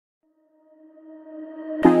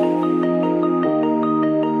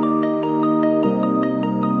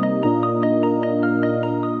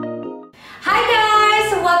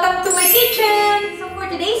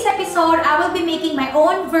my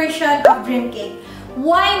own version of dream cake.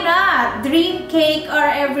 Why not? Dream cake are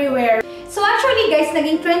everywhere. So actually guys,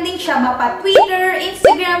 naging trending siya mapa Twitter,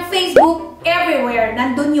 Instagram, Facebook, everywhere.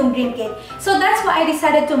 Nandun yung dream cake. So that's why I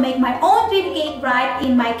decided to make my own dream cake right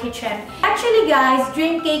in my kitchen. Actually guys,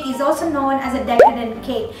 dream cake is also known as a decadent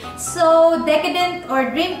cake. So decadent or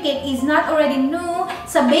dream cake is not already new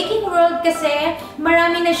sa baking world kasi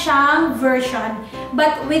marami na siyang version.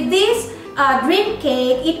 But with this dream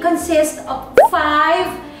cake, it consists of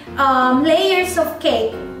 5 layers of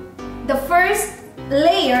cake. The first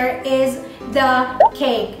layer is the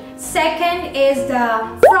cake. Second is the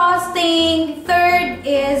frosting. Third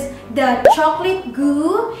is the chocolate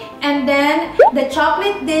goo. And then the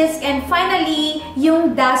chocolate disc. And finally,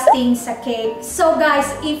 yung dusting sa cake. So guys,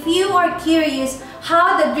 if you are curious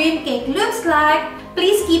how the dream cake looks like,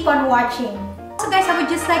 please keep on watching. So guys, I would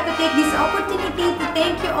just like to take this opportunity to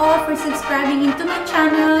thank you all for subscribing into my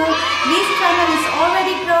channel. This channel is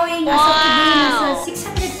already growing. As of today, nasa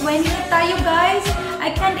 620 na tayo guys. I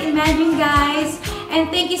can't imagine guys. And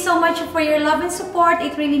thank you so much for your love and support.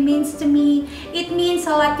 It really means to me. It means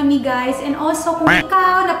a lot to me guys. And also kung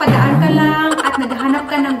ikaw napadaan ka lang at naghahanap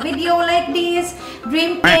ka ng video like this,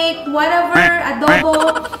 dream cake, whatever,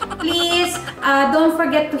 adobo, please don't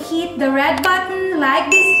forget to hit the red button, like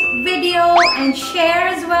this video, and share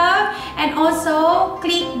as well. And also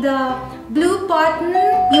click the blue button,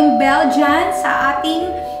 yung bell dyan sa ating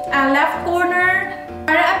left corner,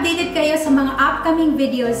 para updated kayo sa mga upcoming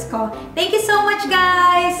videos ko. Thank you so much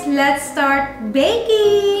guys! Let's start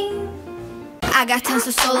baking! I got tons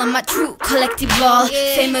of soul on my true collectible.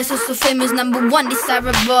 Famous, also famous, #1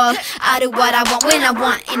 desirable. I do what I want, when I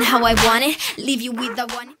want, and how I want it. Leave you with the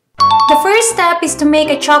one. The first step is to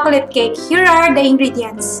make a chocolate cake. Here are the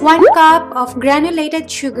ingredients. 1 cup of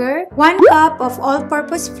granulated sugar, 1 cup of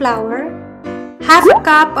all-purpose flour, half a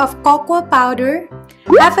cup of cocoa powder,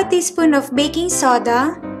 half a teaspoon of baking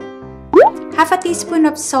soda, half a teaspoon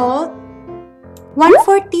of salt,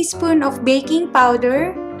 1/4 teaspoon of baking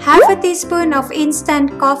powder, half a teaspoon of instant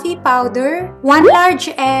coffee powder, 1 large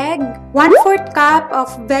egg, 1/4 cup of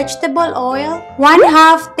vegetable oil,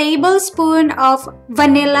 1/2 tablespoon of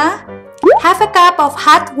vanilla, half a cup of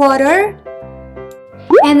hot water,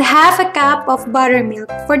 and half a cup of buttermilk.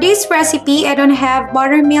 For this recipe, I don't have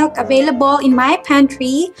buttermilk available in my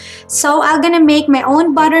pantry, so I'm gonna make my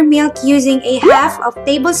own buttermilk using a half of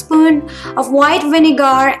tablespoon of white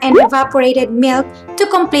vinegar and evaporated milk to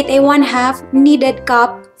complete a 1/2 needed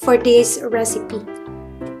cup for this recipe.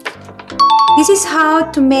 This is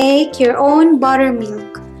how to make your own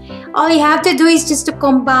buttermilk. All you have to do is just to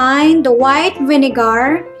combine the white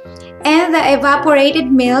vinegar and the evaporated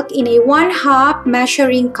milk in a 1/2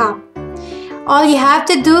 measuring cup. All you have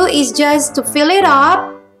to do is just to fill it up,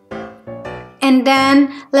 and then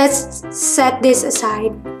let's set this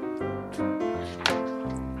aside.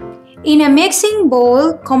 In a mixing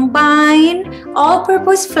bowl, combine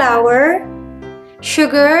all-purpose flour,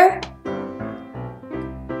 sugar,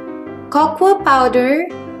 cocoa powder,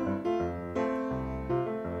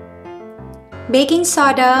 baking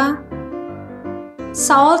soda,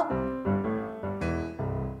 salt,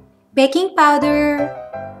 baking powder,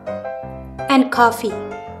 and coffee.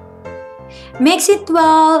 Mix it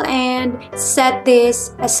well and set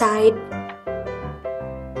this aside.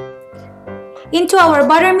 Into our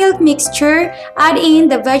buttermilk mixture, add in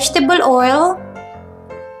the vegetable oil,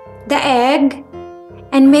 the egg,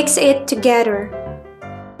 and mix it together.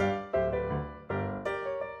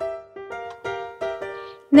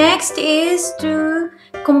 Next is to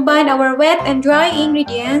combine our wet and dry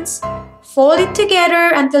ingredients. Fold it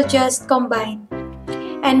together until just combined.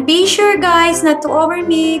 And be sure guys not to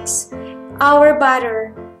overmix our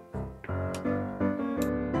batter.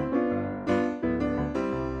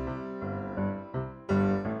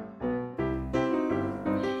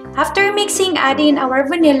 After mixing, add in our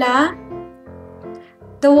vanilla,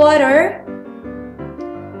 the water,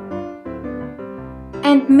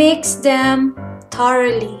 and mix them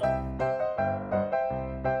thoroughly.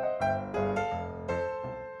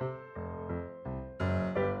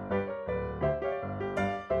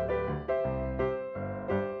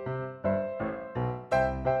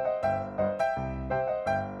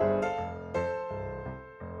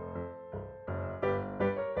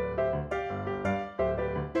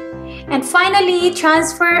 And finally,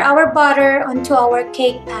 transfer our butter onto our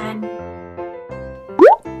cake pan.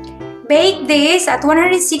 Bake this at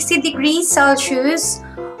 160 degrees Celsius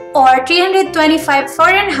or 325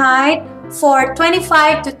 Fahrenheit for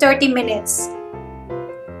 25 to 30 minutes.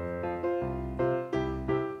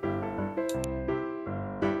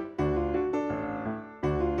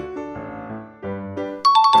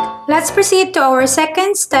 Let's proceed to our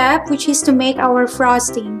second step, which is to make our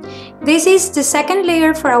frosting. This is the second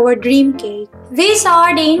layer for our dream cake. These are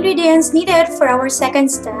the ingredients needed for our second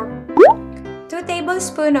step. 2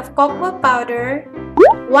 tablespoons of cocoa powder,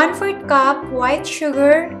 1/4 cup white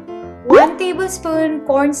sugar, 1 tablespoon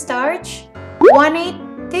cornstarch, 1/8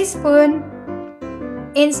 teaspoon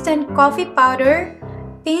instant coffee powder,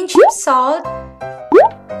 pinch of salt,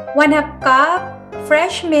 1/2 cup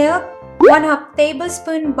fresh milk, 1/2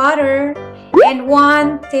 tablespoon butter, and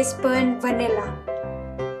 1 teaspoon vanilla.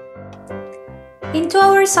 Into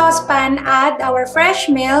our saucepan, add our fresh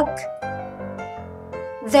milk,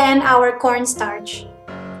 then our cornstarch.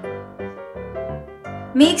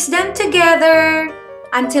 Mix them together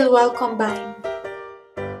until well combined.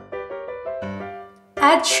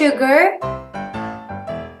 Add sugar,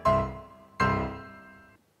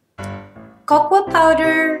 cocoa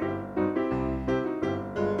powder,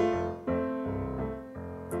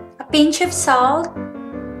 a pinch of salt,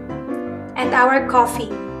 and our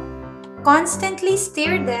coffee. Constantly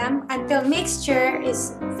stir them until mixture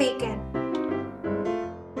is thickened.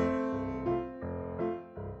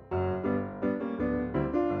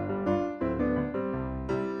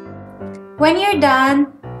 When you're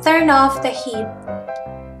done, turn off the heat.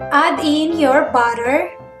 Add in your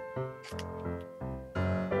butter,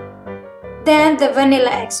 then the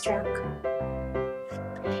vanilla extract.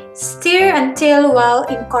 Stir until well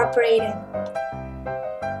incorporated.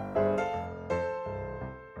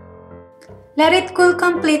 Let it cool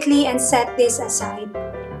completely and set this aside.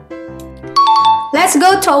 Let's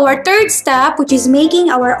go to our third step, which is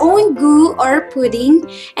making our own goo or pudding,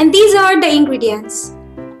 and these are the ingredients.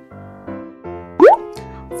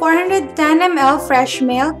 410 ml fresh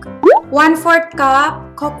milk, 1/4 cup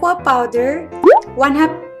cocoa powder,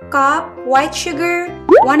 1/2 cup white sugar,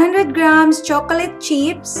 100 grams chocolate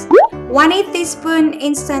chips, 1/8 teaspoon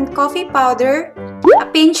instant coffee powder, a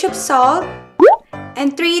pinch of salt,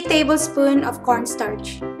 and 3 tablespoons of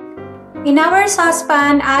cornstarch. In our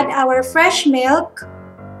saucepan, add our fresh milk,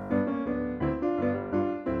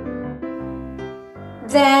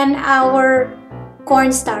 then our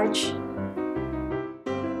cornstarch.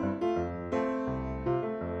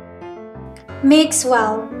 Mix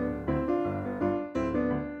well.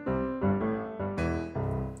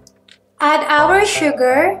 Add our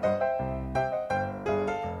sugar,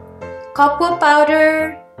 cocoa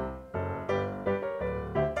powder,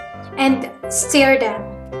 and stir them.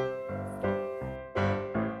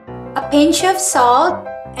 A pinch of salt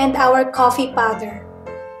and our coffee powder.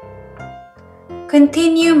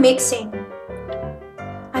 Continue mixing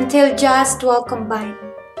until just well combined.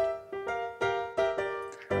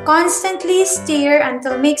 Constantly stir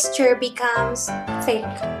until mixture becomes thick.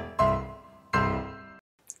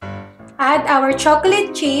 Add our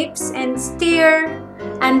chocolate chips and stir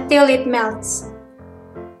until it melts.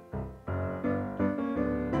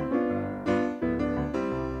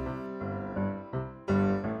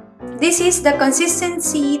 This is the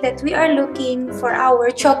consistency that we are looking for our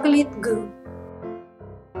chocolate goo.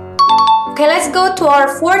 Okay, let's go to our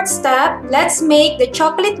fourth step. Let's make the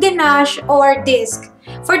chocolate ganache or disc.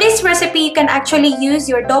 For this recipe, you can actually use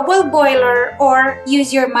your double boiler or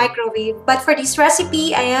use your microwave. But for this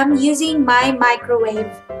recipe, I am using my microwave.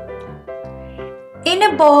 In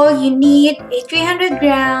a bowl, you need a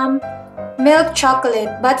 300-gram milk chocolate.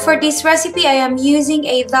 But for this recipe, I am using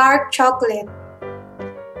a dark chocolate.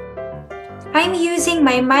 I'm using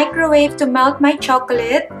my microwave to melt my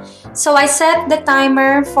chocolate, so I set the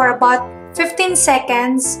timer for about 15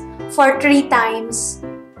 seconds for 3 times.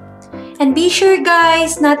 And be sure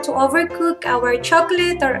guys not to overcook our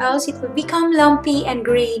chocolate or else it will become lumpy and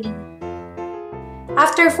grainy.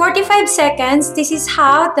 After 45 seconds, this is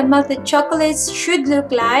how the melted chocolates should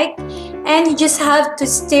look like, and you just have to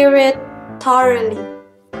stir it thoroughly.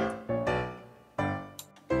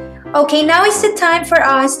 Okay, now is the time for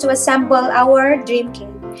us to assemble our dream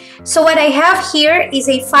cake. So what I have here is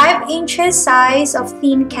a 5 inches size of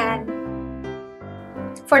thin can.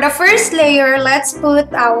 For the first layer, let's put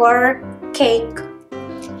our cake.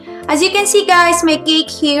 As you can see guys, my cake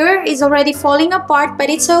here is already falling apart, but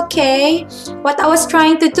it's okay. What I was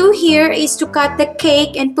trying to do here is to cut the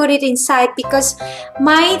cake and put it inside because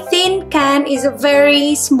my thin can is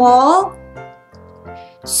very small.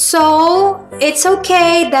 So it's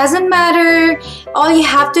okay, doesn't matter. All you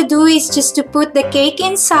have to do is just to put the cake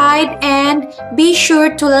inside and be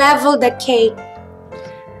sure to level the cake.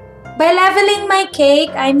 By leveling my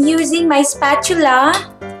cake, I'm using my spatula.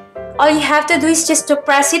 All you have to do is just to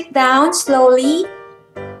press it down slowly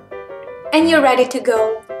and you're ready to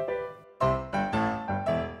go.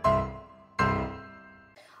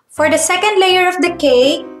 For the second layer of the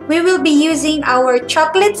cake, we will be using our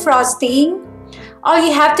chocolate frosting. All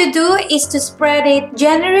you have to do is to spread it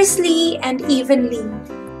generously and evenly.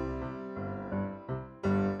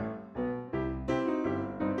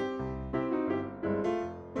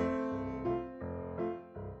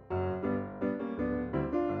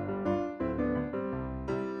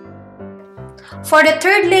 For the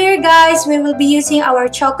third layer, guys, we will be using our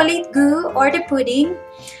chocolate goo or the pudding.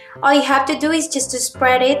 All you have to do is just to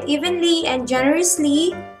spread it evenly and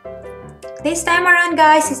generously. This time around,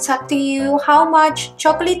 guys, it's up to you how much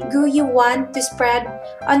chocolate goo you want to spread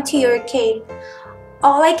onto your cake.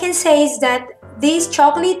 All I can say is that this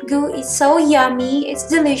chocolate goo is so yummy, it's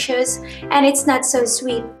delicious, and it's not so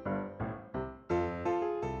sweet.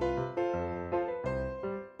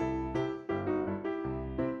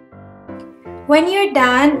 When you're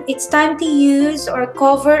done, it's time to use or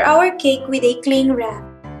cover our cake with a cling wrap.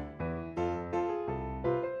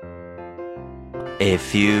 A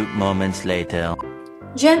few moments later.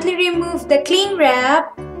 Gently remove the cling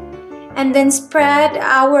wrap and then spread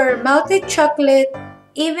our melted chocolate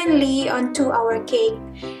evenly onto our cake.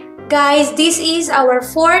 Guys, this is our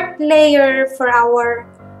fourth layer for our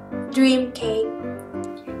dream cake.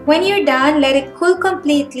 When you're done, let it cool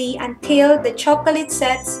completely until the chocolate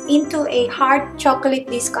sets into a hard chocolate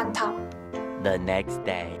disc on top. The next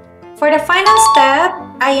day. For the final step,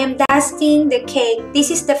 I am dusting the cake. This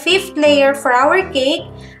is the fifth layer for our cake.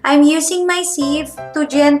 I'm using my sieve to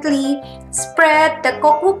gently spread the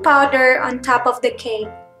cocoa powder on top of the cake.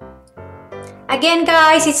 Again,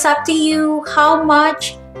 guys, it's up to you how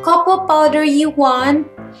much cocoa powder you want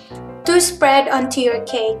to spread onto your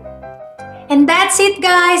cake. And that's it,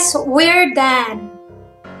 guys. We're done.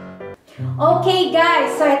 Okay,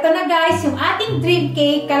 guys. So, ito na, guys. Yung ating dream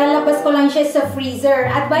cake, kalalabas ko lang siya sa freezer.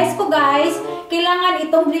 Advice ko, guys, kailangan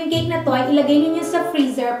itong dream cake na to ay ilagay niyo sa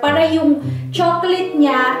freezer para yung chocolate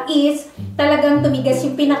niya is talagang tumigas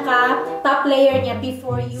yung pinaka-top layer niya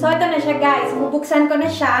before you. So, ito na siya, guys. Bubuksan ko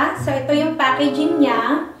na siya. So, ito yung packaging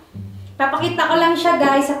niya. Papakita ko lang siya,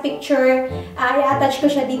 guys, sa picture. I-attach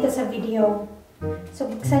ko siya dito sa video. So,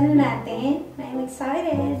 buksan na natin. I'm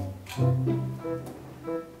excited.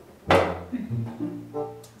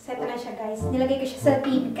 So, ito na siya, guys. Nilagay ko siya sa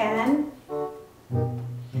tin can.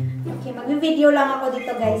 Okay, mag-video lang ako dito,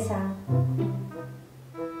 guys, ha.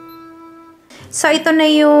 So, ito na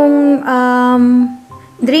yung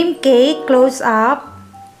dream cake close up.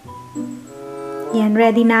 Yan,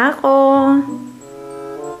 ready na ako.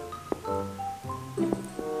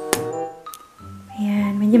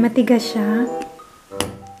 Ayan, medyo matigas siya.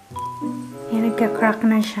 Ayan, nagka-crack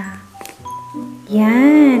na siya.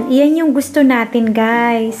 Yan. Iyan yung gusto natin,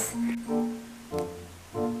 guys.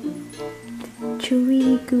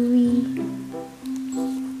 Chewy, gooey.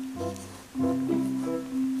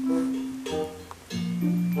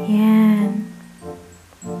 Yan.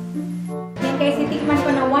 Yan, guys. Itikman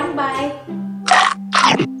ko na one bite.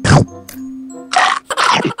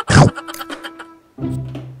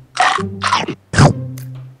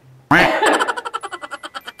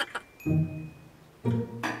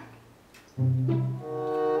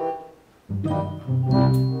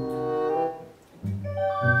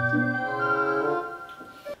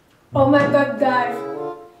 Oh my God, guys!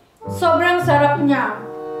 Sobrang sarap niya.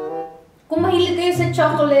 Kung mahilig kayo sa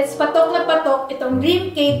chocolates, patok na patok itong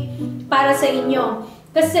dream cake para sa inyo.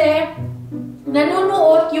 Kasi,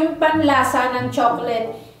 nanunuot yung panlasa ng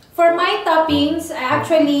chocolate. For my toppings,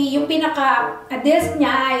 actually, yung pinaka-disc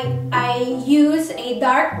niya, I use a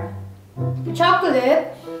dark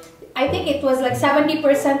chocolate. I think it was like 70%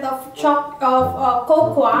 of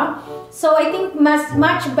cocoa. So, I think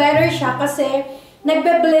much better siya kasi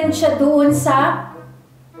nagbe-blend siya doon sa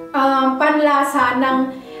panlasa ng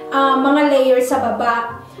mga layers sa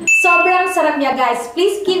baba. Sobrang sarap niya, guys.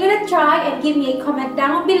 Please give it a try and give me a comment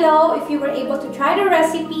down below if you were able to try the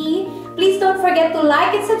recipe. Please don't forget to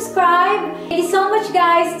like and subscribe. Thank you so much,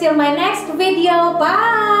 guys. Till my next video.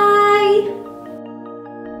 Bye!